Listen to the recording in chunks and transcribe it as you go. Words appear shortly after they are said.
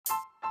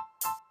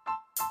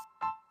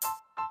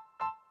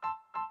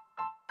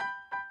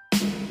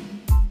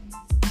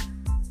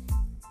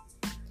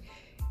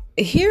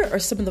Here are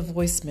some of the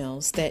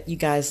voicemails that you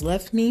guys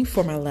left me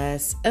for my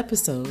last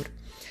episode.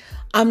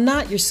 I'm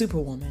not your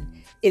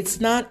superwoman. It's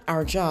not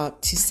our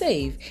job to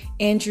save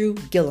Andrew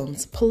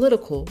Gillum's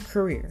political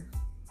career.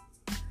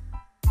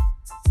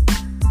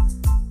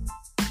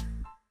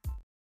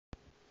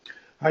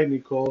 Hi,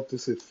 Nicole.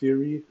 This is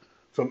Theory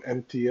from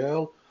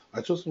MTL.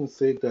 I just want to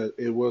say that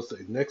it was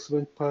an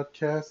excellent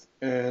podcast,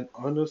 and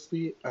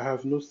honestly, I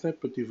have no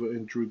sympathy for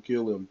Andrew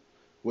Gillum.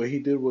 What he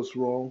did was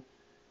wrong.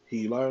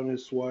 He lied on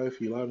his wife,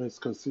 he lied on his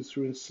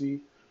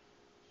constituency,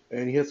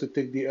 and he has to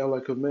take the L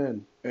like a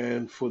man.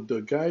 And for the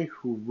guy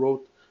who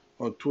wrote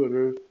on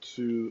Twitter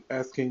to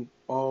asking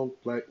all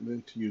black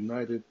men to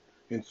unite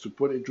and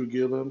support Andrew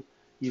Gillum,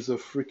 he's a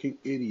freaking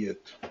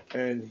idiot,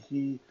 and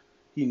he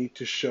need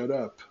to shut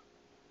up.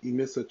 He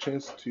missed a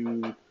chance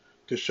to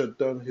shut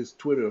down his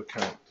Twitter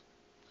account.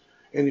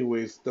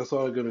 Anyways, that's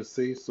all I'm gonna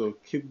say. So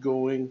keep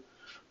going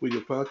with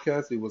your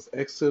podcast. It was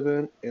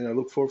excellent, and I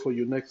look forward for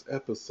your next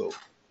episode.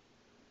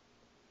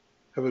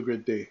 Have a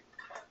great day.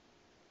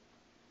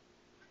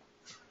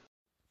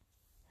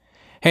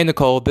 Hey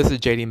Nicole, this is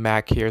JD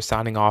Mack here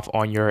signing off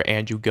on your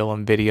Andrew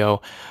Gillum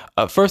video.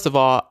 First of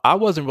all, I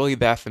wasn't really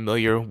that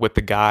familiar with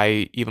the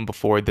guy even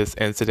before this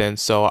incident,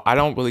 so I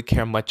don't really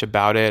care much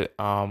about it.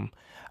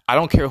 I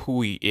don't care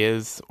who he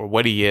is or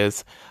what he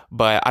is,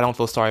 but I don't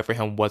feel sorry for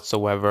him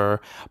whatsoever.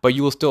 But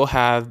you will still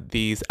have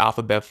these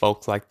alphabet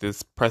folks like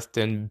this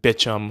Preston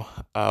Bitchum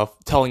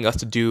telling us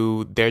to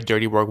do their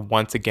dirty work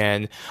once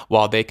again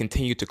while they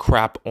continue to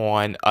crap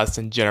on us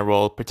in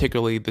general,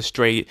 particularly the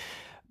straight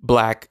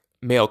black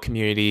male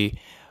community,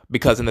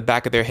 because in the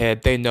back of their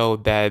head, they know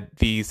that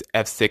these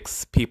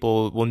F6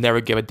 people will never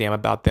give a damn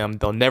about them.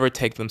 They'll never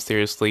take them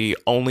seriously,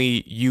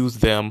 only use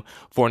them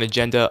for an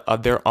agenda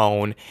of their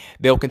own.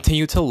 They'll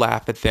continue to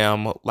laugh at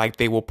them like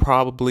they will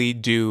probably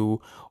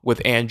do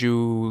with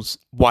Andrew's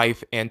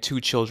wife and 2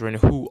 children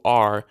who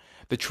are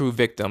the true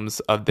victims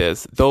of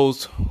this,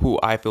 those who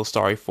I feel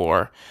sorry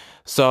for.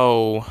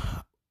 So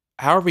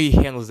however he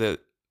handles it,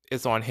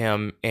 it's on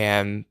him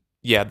and,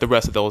 yeah, the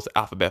rest of those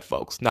alphabet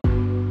folks.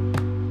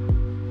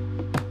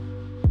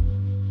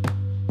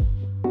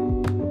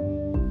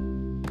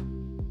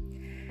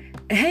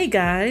 Hey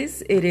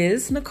guys, it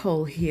is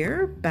Nicole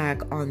here,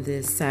 back on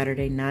this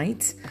Saturday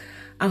night.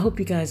 I hope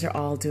you guys are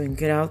all doing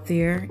good out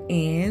there,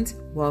 and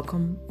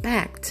welcome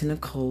back to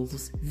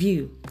Nicole's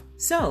View.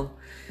 So,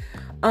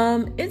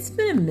 it's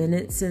been a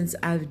minute since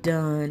I've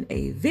done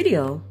a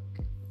video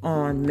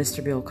on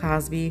Mr. Bill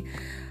Cosby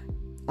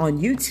on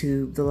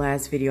YouTube. The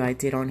last video I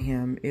did on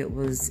him, it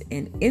was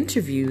an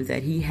interview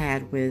that he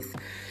had with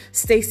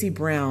Stacey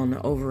Brown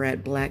over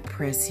at Black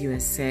Press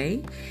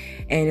USA,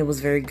 and it was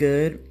very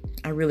good.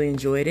 I really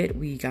enjoyed it.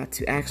 We got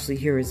to actually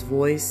hear his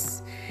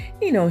voice,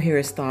 hear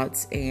his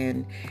thoughts,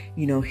 and,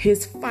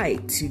 his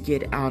fight to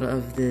get out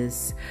of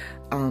this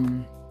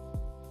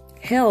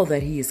hell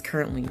that he is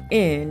currently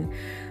in,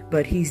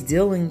 but he's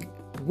dealing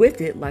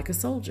with it like a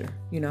soldier,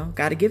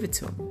 got to give it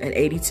to him at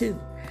 82,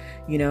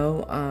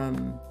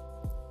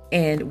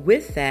 and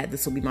with that,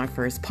 this will be my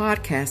first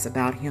podcast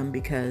about him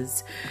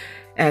because,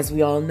 as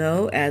we all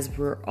know, as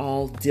we're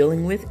all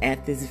dealing with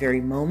at this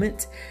very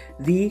moment,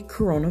 the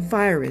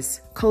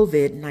coronavirus,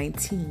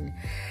 COVID-19,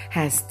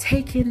 has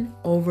taken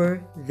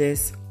over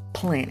this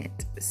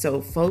planet.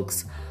 So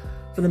folks,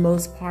 for the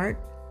most part,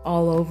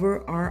 all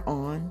over are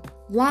on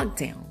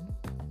lockdown,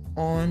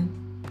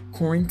 on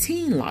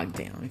quarantine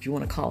lockdown, if you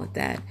want to call it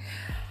that.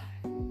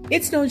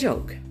 It's no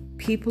joke.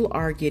 People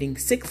are getting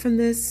sick from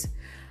this.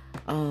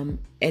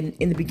 And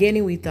in the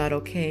beginning, we thought,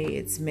 okay,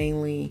 it's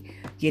mainly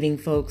getting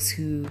folks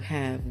who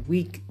have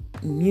weak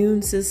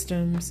immune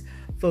systems,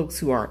 folks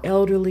who are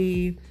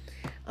elderly.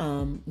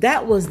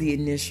 That was the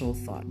initial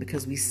thought,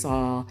 because we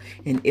saw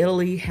in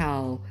Italy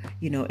how,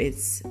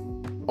 its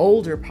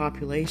older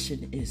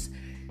population is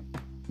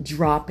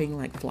dropping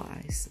like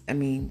flies. I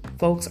mean,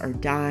 folks are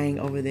dying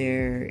over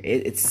there.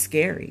 It's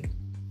scary.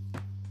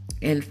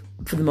 And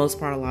for the most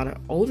part, a lot of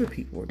older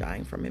people were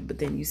dying from it. But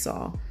then you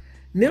saw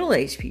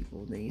middle-aged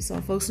people. Then you saw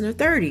folks in their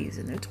 30s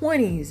and their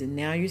 20s. And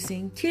now you're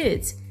seeing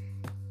kids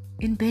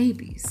and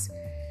babies.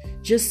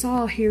 Just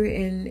saw here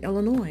in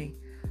Illinois,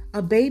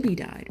 a baby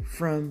died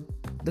from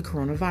the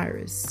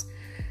coronavirus.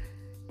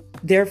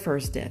 Their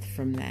first death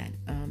from that,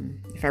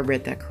 if I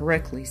read that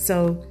correctly.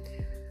 So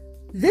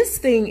this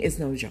thing is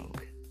no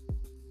joke.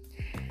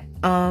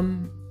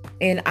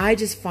 And I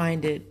just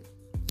find it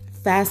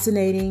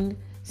fascinating,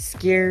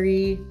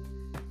 scary,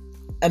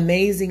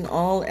 amazing,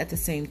 all at the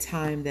same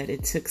time, that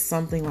it took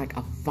something like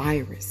a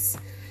virus,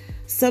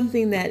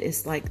 something that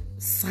is like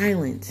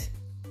silent,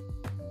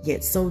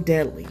 yet so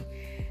deadly.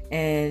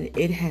 And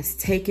it has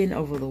taken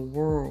over the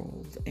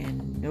world,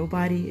 and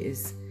nobody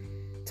is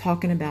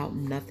talking about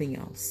nothing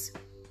else.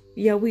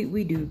 Yeah,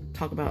 we do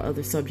talk about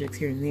other subjects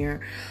here and there,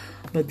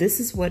 but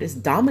this is what is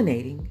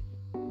dominating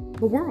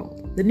the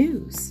world, the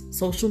news,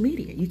 social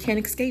media. You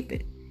can't escape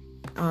it.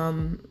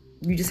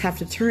 You just have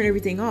to turn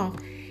everything off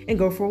and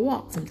go for a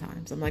walk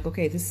sometimes. I'm like,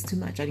 okay, this is too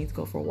much. I need to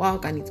go for a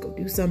walk. I need to go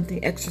do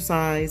something,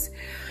 exercise.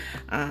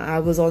 I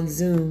was on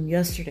Zoom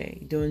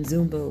yesterday doing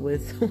Zumba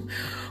with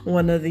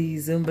one of the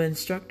Zumba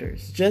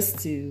instructors just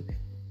to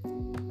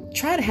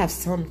try to have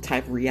some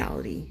type of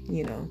reality,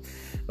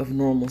 of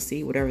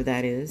normalcy, whatever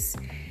that is.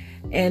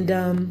 And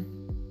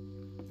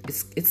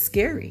it's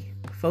scary.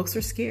 Folks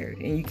are scared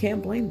and you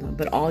can't blame them.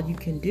 But all you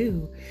can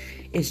do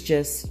is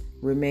just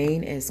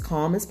remain as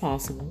calm as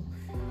possible.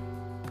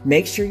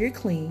 Make sure you're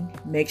clean.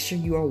 Make sure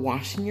you are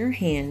washing your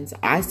hands.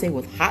 I say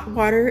with hot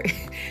water,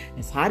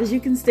 as hot as you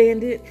can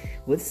stand it,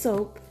 with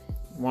soap.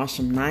 Wash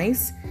them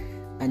nice.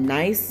 A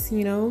nice,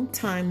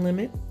 time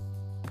limit.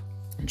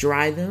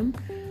 Dry them.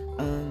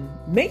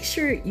 Make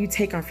sure you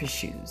take off your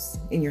shoes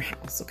in your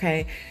house,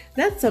 okay?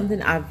 That's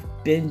something I've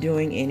been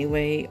doing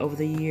anyway over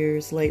the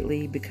years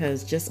lately,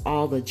 because just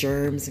all the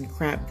germs and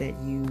crap that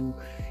you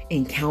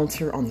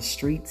encounter on the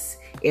streets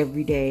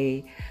every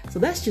day. So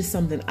that's just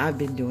something I've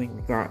been doing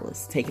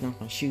regardless, taking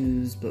off my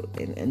shoes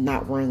and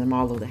not wearing them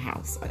all over the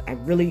house. I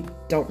really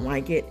don't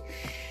like it.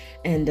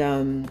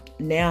 And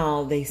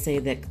now they say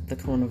that the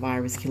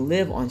coronavirus can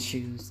live on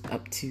shoes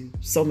up to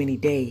so many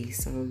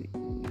days. So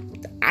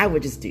I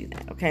would just do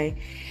that, okay?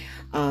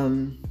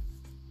 And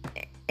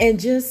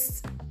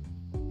just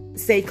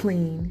stay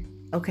clean,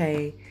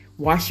 okay?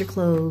 Wash your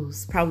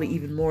clothes, probably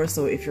even more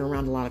so if you're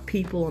around a lot of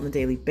people on a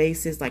daily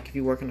basis, like if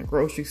you work in a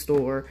grocery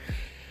store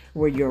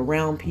where you're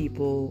around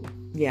people.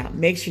 Yeah,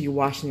 make sure you're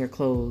washing your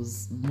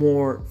clothes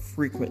more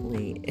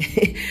frequently.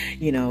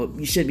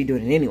 You should be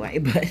doing it anyway,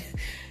 but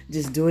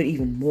just do it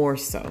even more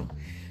so.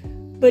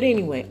 But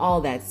anyway,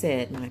 all that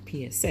said, my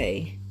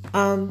PSA,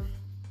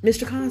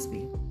 Mr.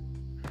 Cosby.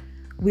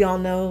 We all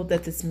know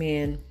that this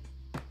man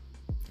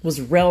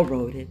was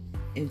railroaded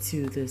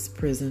into this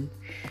prison.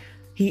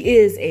 He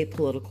is a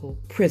political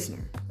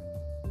prisoner.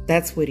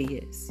 That's what he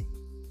is.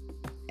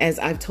 As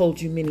I've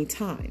told you many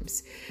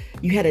times,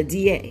 you had a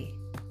DA,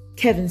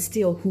 Kevin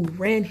Steele, who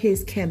ran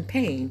his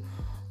campaign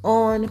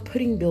on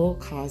putting Bill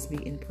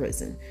Cosby in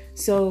prison.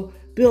 So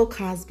Bill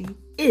Cosby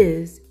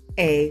is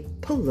a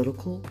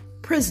political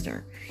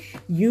prisoner.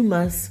 You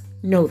must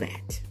know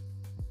that.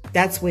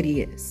 That's what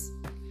he is.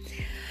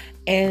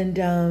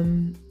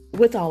 And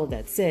with all of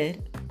that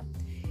said,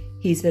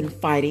 he's been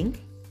fighting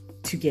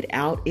to get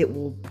out. It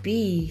will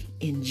be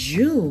in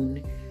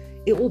June.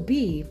 It will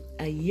be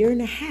a year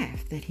and a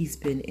half that he's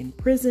been in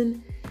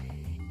prison.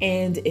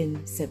 And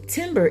in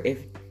September,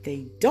 if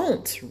they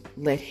don't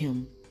let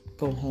him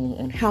go home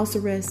on house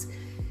arrest,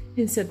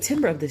 in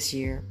September of this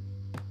year,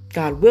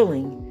 God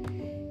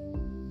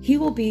willing, he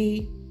will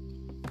be,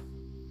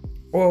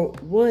 or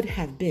would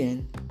have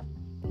been,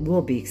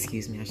 will be,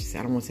 excuse me, I should say,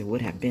 I don't want to say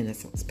would have been,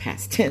 that's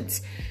past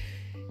tense.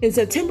 In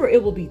September,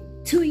 it will be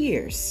 2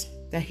 years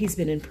that he's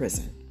been in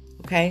prison,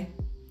 okay?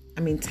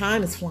 I mean,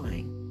 time is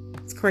flying.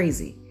 It's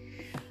crazy.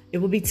 It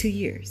will be 2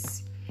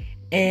 years.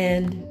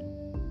 And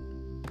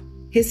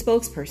his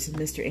spokesperson,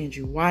 Mr.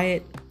 Andrew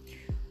Wyatt,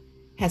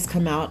 has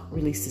come out,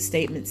 released a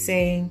statement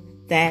saying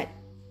that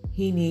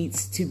he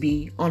needs to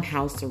be on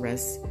house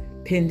arrest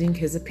pending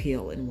his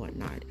appeal and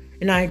whatnot.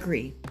 And I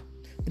agree.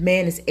 The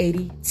man is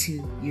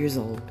 82 years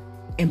old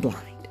and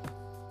blind.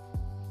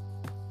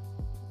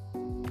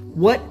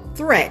 What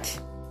threat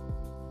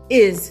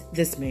is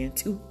this man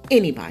to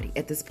anybody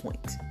at this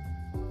point?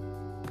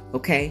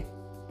 Okay?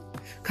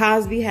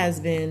 Cosby has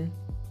been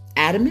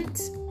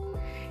adamant.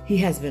 He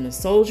has been a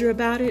soldier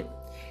about it.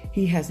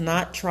 He has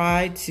not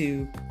tried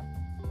to,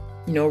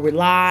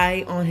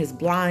 rely on his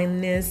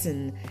blindness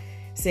and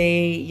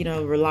say,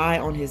 rely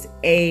on his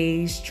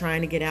age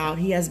trying to get out.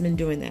 He hasn't been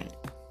doing that.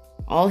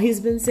 All he's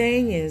been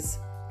saying is,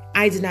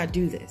 I did not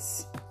do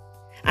this.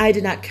 I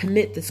did not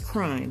commit this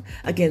crime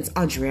against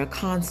Andrea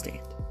Constand.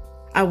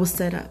 I was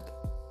set up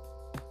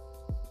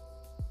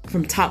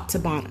from top to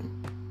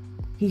bottom.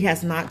 He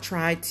has not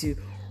tried to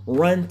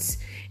run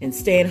and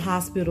stay in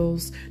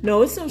hospitals.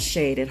 No, it's no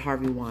shade at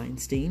Harvey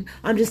Weinstein.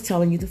 I'm just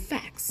telling you the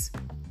facts.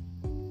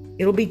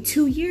 It'll be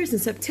 2 years in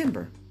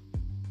September.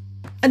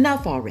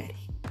 Enough already.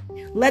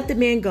 Let the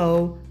man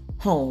go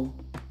home.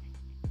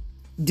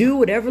 Do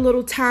whatever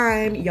little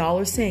time y'all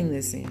are saying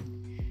this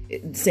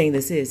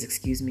is,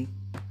 excuse me.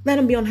 Let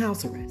him be on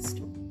house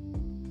arrest,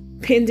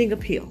 pending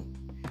appeal.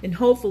 And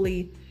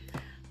hopefully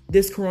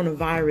this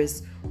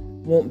coronavirus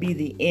won't be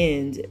the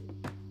end,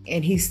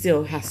 and he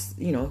still has,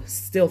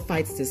 still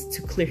fights this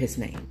to clear his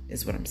name,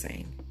 is what I'm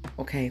saying.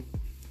 Okay?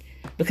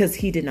 Because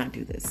he did not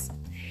do this.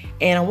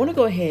 And I want to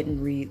go ahead and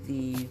read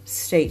the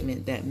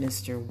statement that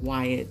Mr.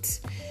 Wyatt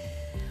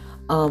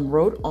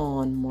wrote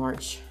on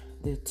March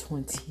the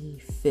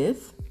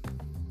 25th.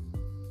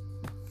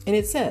 And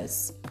it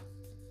says,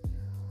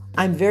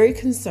 I'm very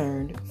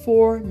concerned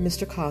for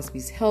Mr.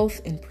 Cosby's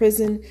health in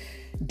prison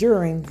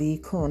during the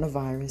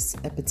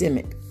coronavirus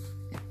epidemic.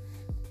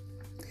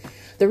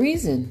 The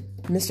reason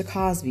Mr.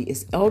 Cosby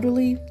is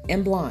elderly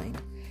and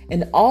blind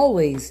and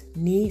always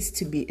needs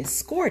to be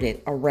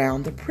escorted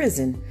around the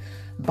prison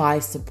by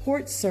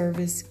support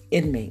service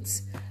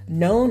inmates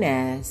known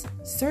as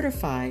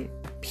certified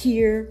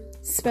peer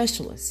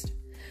specialists.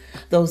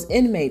 those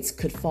inmates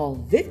could fall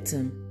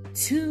victim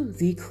to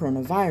the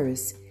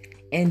coronavirus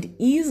and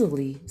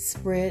easily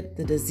spread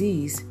the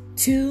disease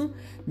to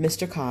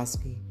Mr.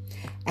 Cosby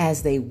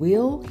as they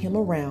wheel him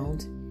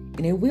around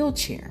in a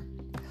wheelchair.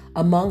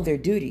 Among their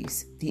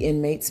duties, the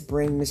inmates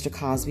bring Mr.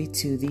 Cosby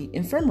to the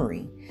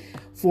infirmary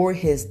for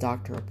his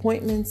doctor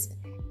appointments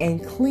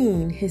and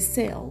clean his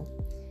cell.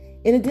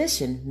 In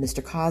addition,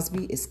 Mr.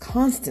 Cosby is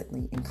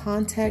constantly in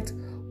contact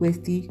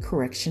with the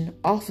correction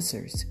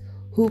officers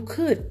who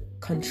could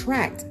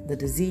contract the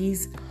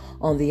disease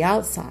on the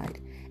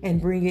outside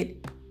and bring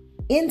it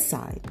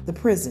inside the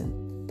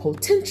prison,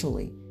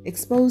 potentially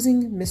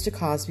exposing Mr.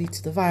 Cosby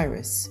to the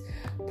virus.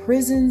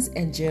 Prisons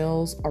and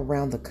jails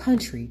around the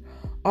country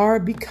are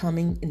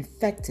becoming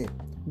infected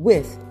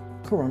with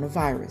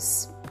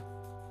coronavirus.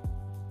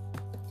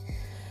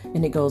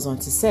 And it goes on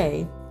to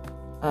say,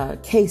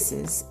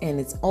 cases, and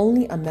it's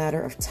only a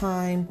matter of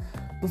time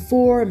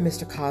before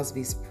Mr.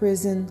 Cosby's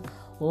prison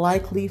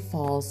likely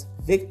falls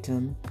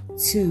victim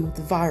to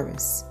the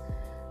virus.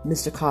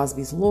 Mr.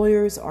 Cosby's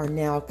lawyers are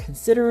now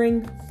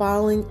considering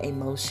filing a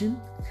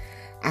motion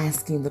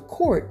asking the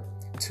court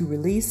to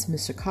release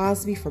Mr.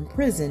 Cosby from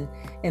prison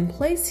and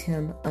place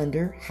him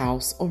under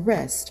house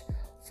arrest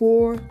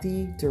for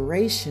the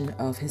duration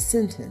of his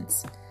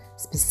sentence.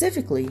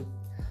 Specifically,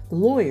 the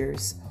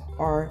lawyers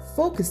are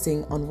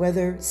focusing on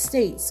whether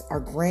states are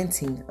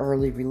granting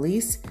early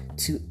release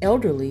to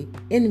elderly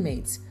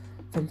inmates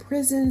from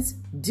prisons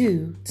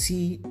due to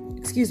the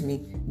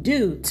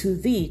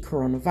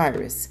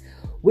coronavirus,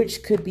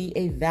 which could be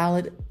a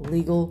valid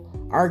legal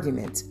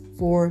argument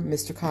for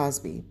Mr.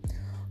 Cosby.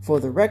 For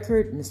the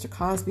record, Mr.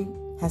 Cosby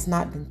has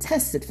not been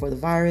tested for the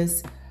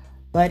virus,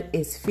 but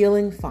is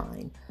feeling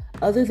fine,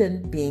 other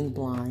than being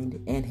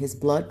blind and his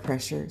blood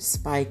pressure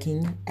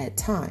spiking at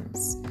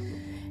times.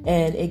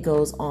 And it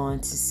goes on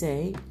to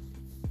say,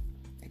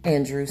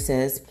 Andrew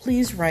says,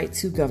 please write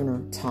to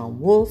Governor Tom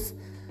Wolf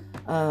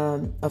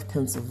of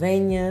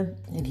Pennsylvania.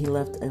 And he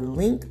left a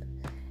link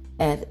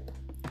at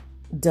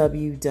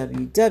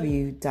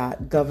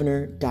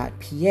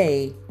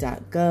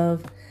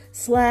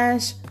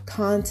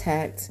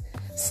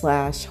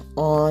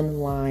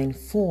www.governor.pa.gov/contact/online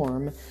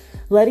form,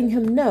 letting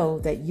him know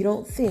that you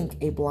don't think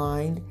a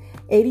blind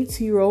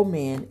 82-year-old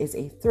man is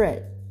a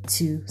threat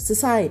to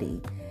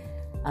society.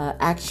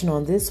 Action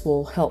on this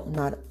will help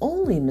not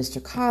only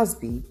Mr.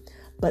 Cosby,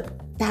 but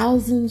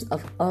thousands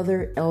of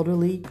other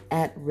elderly,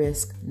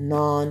 at-risk,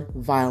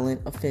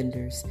 non-violent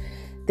offenders.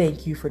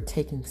 Thank you for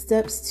taking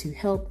steps to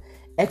help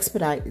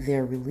expedite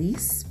their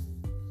release.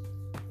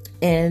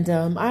 And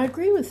I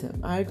agree with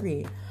him. I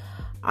agree.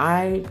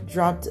 I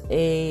dropped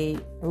a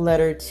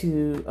letter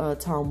to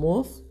Tom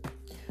Wolf.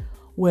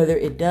 Whether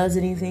it does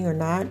anything or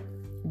not,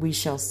 we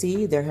shall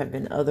see. There have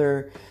been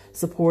other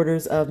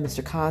supporters of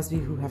Mr. Cosby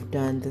who have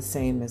done the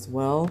same as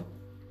well.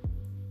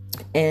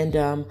 And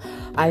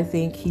I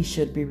think he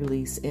should be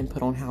released and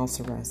put on house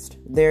arrest.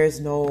 There is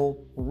no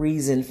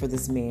reason for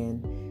this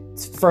man,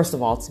 first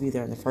of all, to be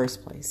there in the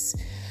first place.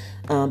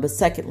 But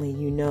secondly,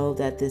 you know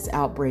that this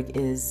outbreak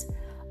is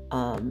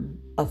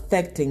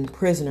affecting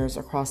prisoners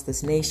across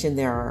this nation.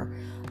 There are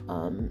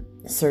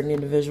certain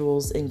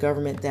individuals in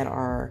government that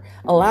are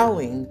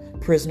allowing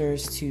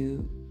prisoners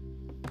to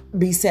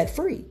be set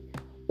free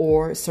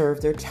or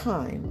serve their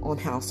time on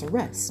house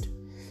arrest.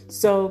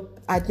 So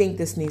I think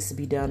this needs to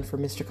be done for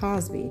Mr.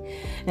 Cosby.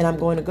 And I'm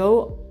going to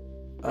go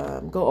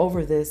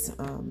over this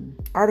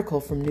article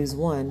from News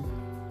One,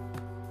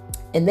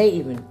 and they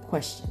even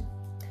question,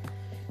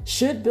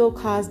 should Bill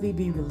Cosby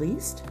be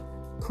released?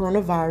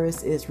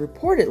 Coronavirus is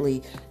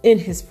reportedly in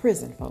his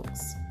prison,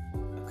 folks.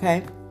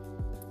 Okay?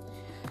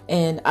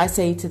 And I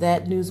say to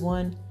that, News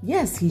One,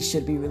 yes, he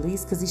should be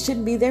released because he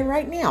shouldn't be there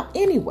right now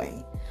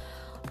anyway.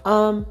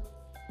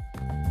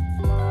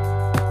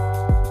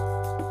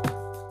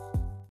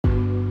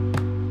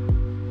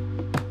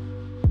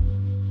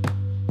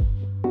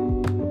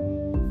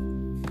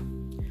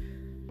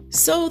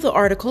 So the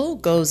article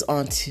goes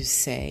on to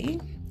say,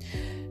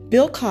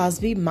 Bill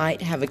Cosby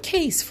might have a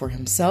case for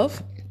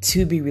himself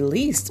to be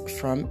released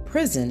from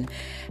prison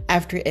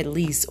after at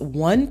least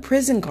one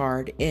prison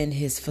guard in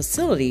his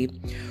facility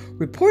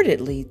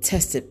reportedly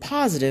tested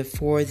positive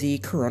for the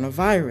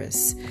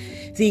coronavirus.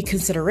 The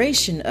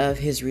consideration of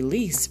his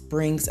release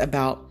brings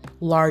about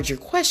larger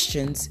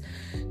questions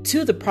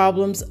to the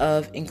problems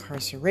of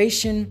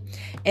incarceration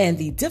and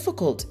the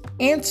difficult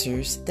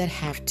answers that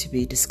have to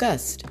be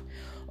discussed.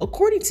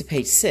 According to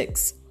page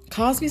 6,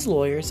 Cosby's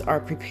lawyers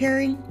are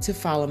preparing to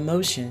file a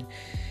motion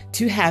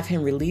to have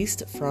him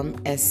released from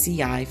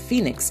SCI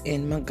Phoenix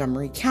in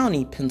Montgomery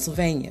County,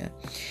 Pennsylvania.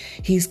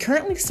 He's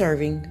currently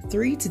serving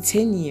 3 to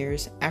 10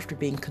 years after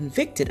being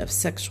convicted of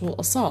sexual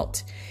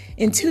assault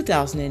in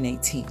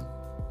 2018.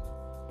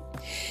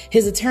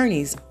 His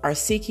attorneys are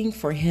seeking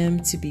for him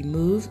to be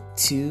moved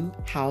to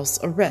house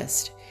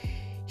arrest.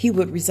 He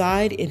would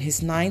reside in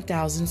his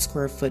 9,000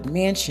 square foot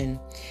mansion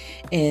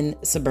in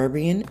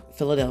suburban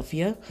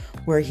Philadelphia,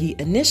 where he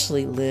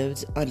initially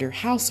lived under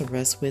house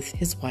arrest with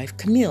his wife,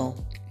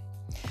 Camille.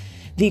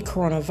 The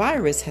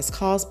coronavirus has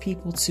caused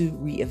people to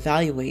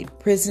reevaluate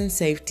prison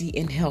safety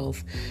and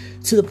health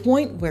to the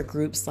point where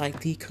groups like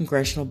the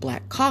Congressional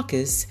Black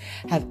Caucus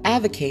have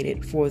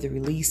advocated for the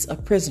release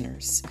of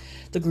prisoners.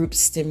 The group's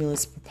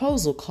stimulus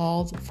proposal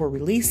called for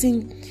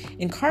releasing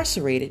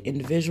incarcerated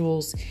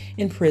individuals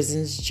in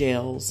prisons,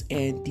 jails,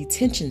 and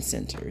detention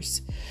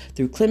centers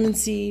through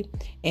clemency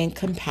and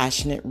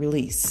compassionate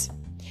release.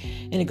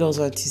 And it goes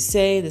on to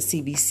say the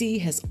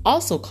CBC has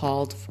also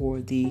called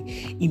for the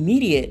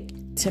immediate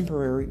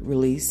temporary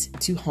release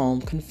to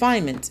home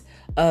confinement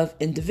of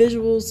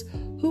individuals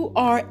who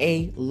are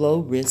a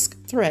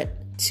low-risk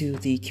threat to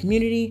the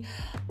community,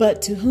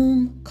 but to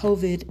whom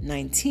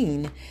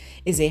COVID-19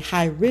 is a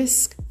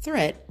high-risk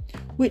threat,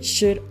 which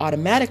should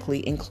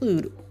automatically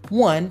include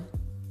 1.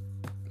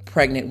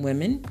 Pregnant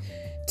women,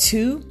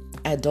 2.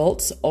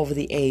 Adults over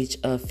the age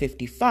of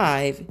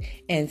 55,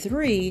 and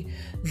 3.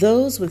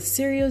 Those with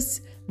serious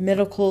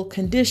medical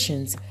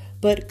conditions,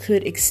 but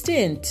could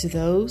extend to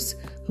those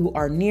who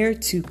are near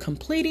to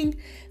completing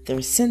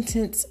their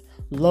sentence,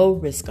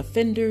 low-risk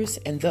offenders,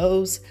 and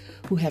those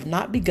who have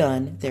not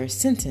begun their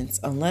sentence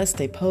unless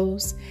they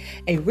pose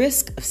a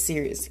risk of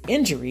serious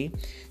injury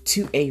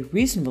to a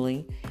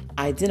reasonably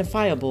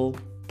identifiable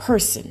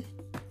person.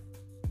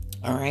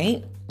 All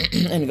right.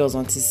 And it goes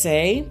on to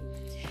say,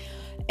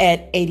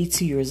 at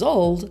 82 years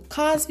old,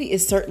 Cosby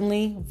is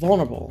certainly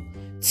vulnerable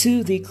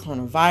to the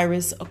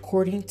coronavirus,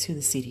 according to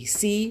the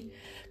CDC.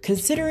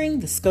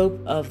 Considering the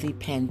scope of the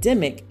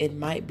pandemic, it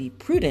might be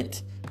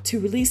prudent to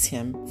release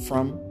him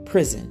from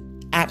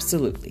prison.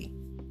 Absolutely.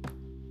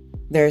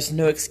 There's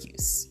no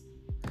excuse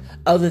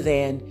other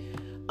than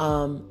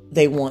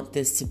they want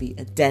this to be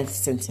a death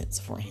sentence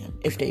for him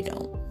if they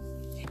don't.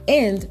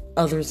 And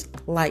others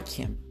like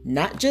him,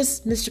 not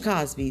just Mr.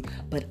 Cosby,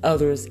 but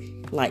others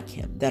like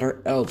him that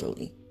are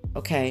elderly.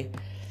 Okay.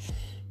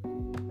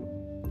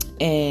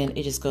 And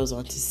it just goes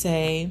on to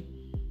say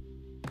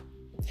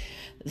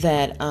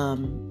that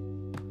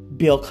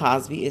Bill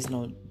Cosby is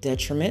no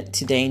detriment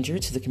to danger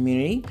to the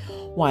community.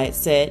 Wyatt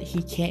said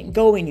he can't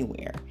go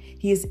anywhere.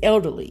 He is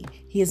elderly.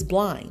 He is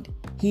blind.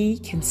 He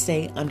can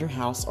stay under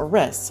house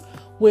arrest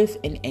with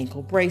an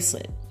ankle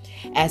bracelet,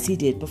 as he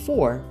did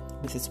before,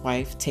 with his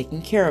wife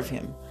taking care of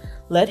him.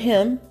 Let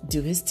him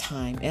do his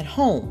time at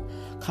home.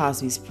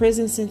 Cosby's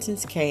prison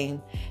sentence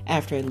came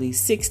after at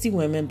least 60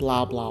 women,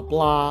 blah, blah,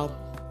 blah,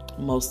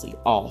 mostly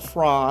all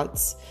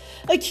frauds,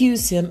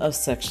 accused him of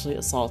sexually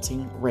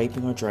assaulting,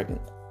 raping, or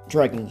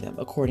drugging them,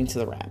 according to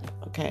the rap.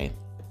 Okay.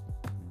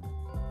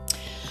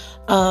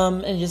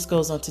 And it just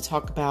goes on to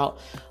talk about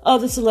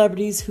other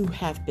celebrities who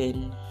have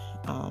been,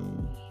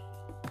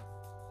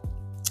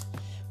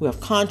 who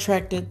have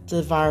contracted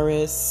the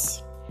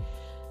virus.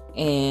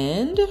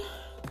 And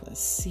let's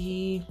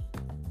see.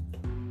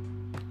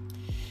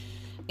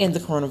 And the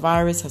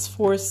coronavirus has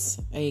forced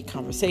a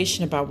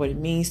conversation about what it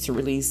means to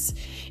release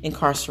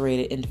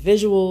incarcerated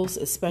individuals,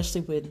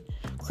 especially with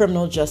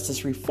criminal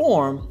justice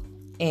reform.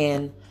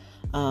 And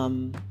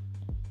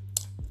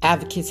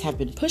advocates have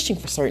been pushing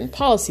for certain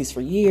policies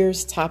for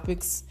years,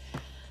 topics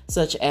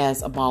such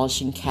as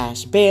abolishing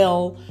cash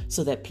bail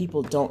so that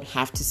people don't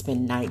have to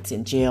spend nights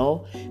in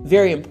jail.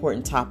 Very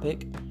important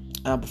topic.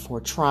 Before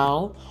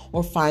trial,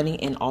 or finding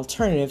an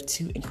alternative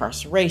to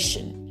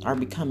incarceration are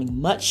becoming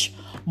much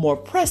more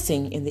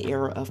pressing in the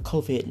era of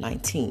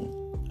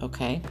COVID-19.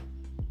 Okay.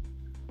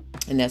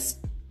 And that's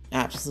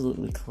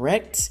absolutely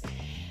correct.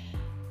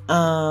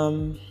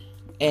 And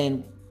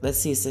let's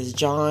see, it says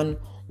John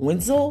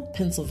Wenzel,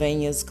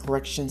 Pennsylvania's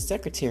corrections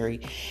secretary,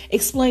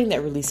 explained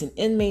that releasing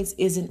inmates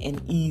isn't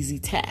an easy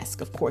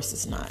task. Of course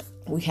it's not.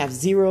 We have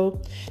zero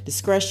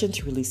discretion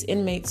to release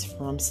inmates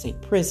from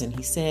state prison,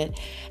 he said,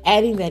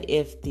 adding that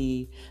if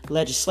the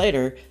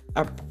legislator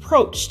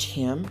approached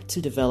him to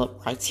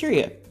develop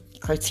criteria,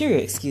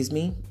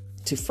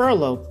 to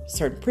furlough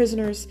certain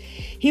prisoners,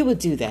 he would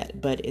do that,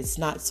 but it's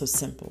not so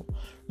simple.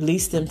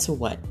 Release them to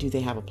what? Do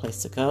they have a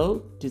place to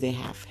go? Do they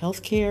have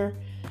health care?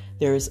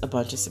 There's a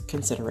bunch of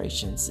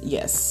considerations.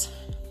 Yes.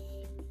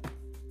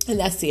 And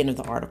that's the end of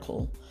the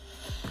article.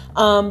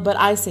 But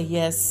I say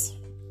yes.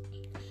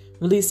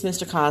 Release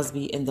Mr.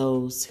 Cosby and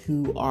those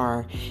who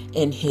are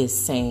in his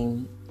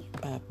same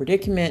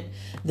predicament.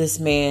 This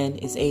man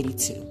is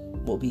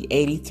 82, will be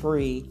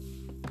 83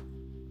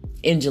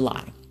 in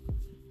July.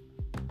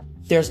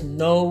 There's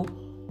no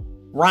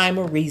rhyme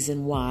or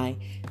reason why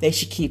they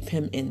should keep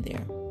him in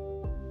there.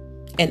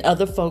 And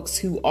other folks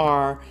who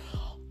are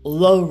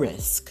low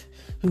risk,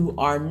 who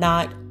are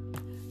not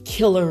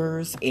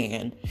killers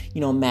and,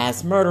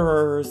 mass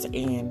murderers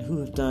and who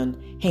have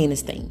done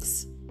heinous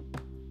things,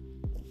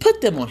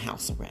 put them on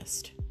house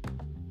arrest.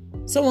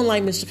 Someone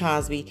like Mr.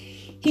 Cosby,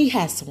 he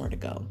has somewhere to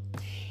go.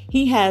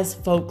 He has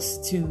folks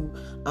to,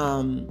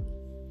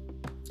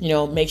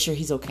 make sure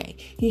he's okay.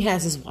 He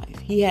has his wife.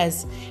 He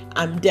has,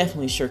 I'm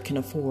definitely sure, can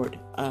afford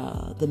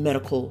the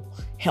medical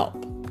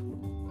help.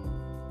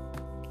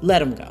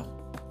 Let him go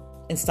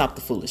and stop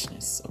the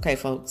foolishness. Okay,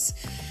 folks?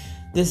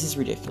 This is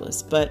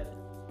ridiculous. But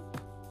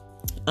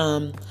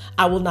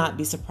I will not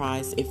be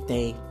surprised if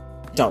they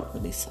don't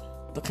release him.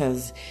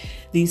 because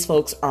these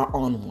folks are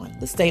on one.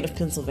 The state of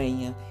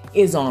Pennsylvania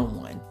is on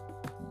one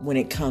when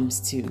it comes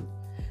to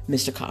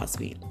Mr.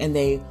 Cosby, and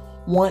they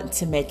want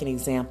to make an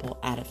example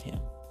out of him.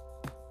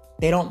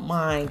 They don't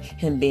mind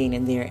him being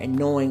in there and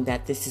knowing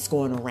that this is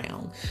going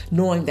around,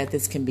 knowing that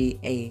this can be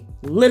a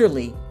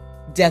literally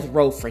death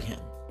row for him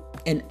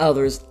and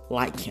others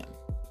like him.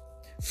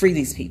 Free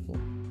these people.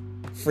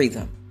 Free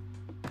them.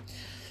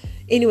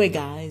 Anyway,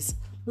 guys,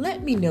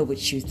 let me know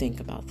what you think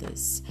about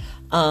this.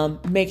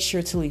 Make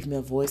sure to leave me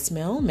a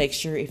voicemail. Make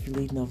sure if you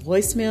leave me a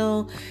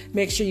voicemail,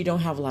 make sure you don't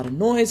have a lot of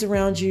noise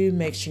around you.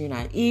 Make sure you're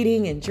not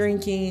eating and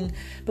drinking,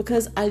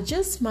 because I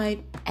just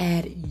might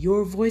add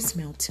your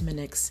voicemail to my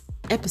next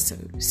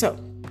episode. So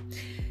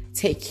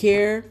take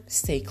care,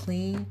 stay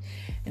clean,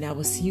 and I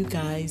will see you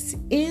guys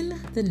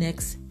in the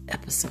next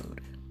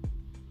episode.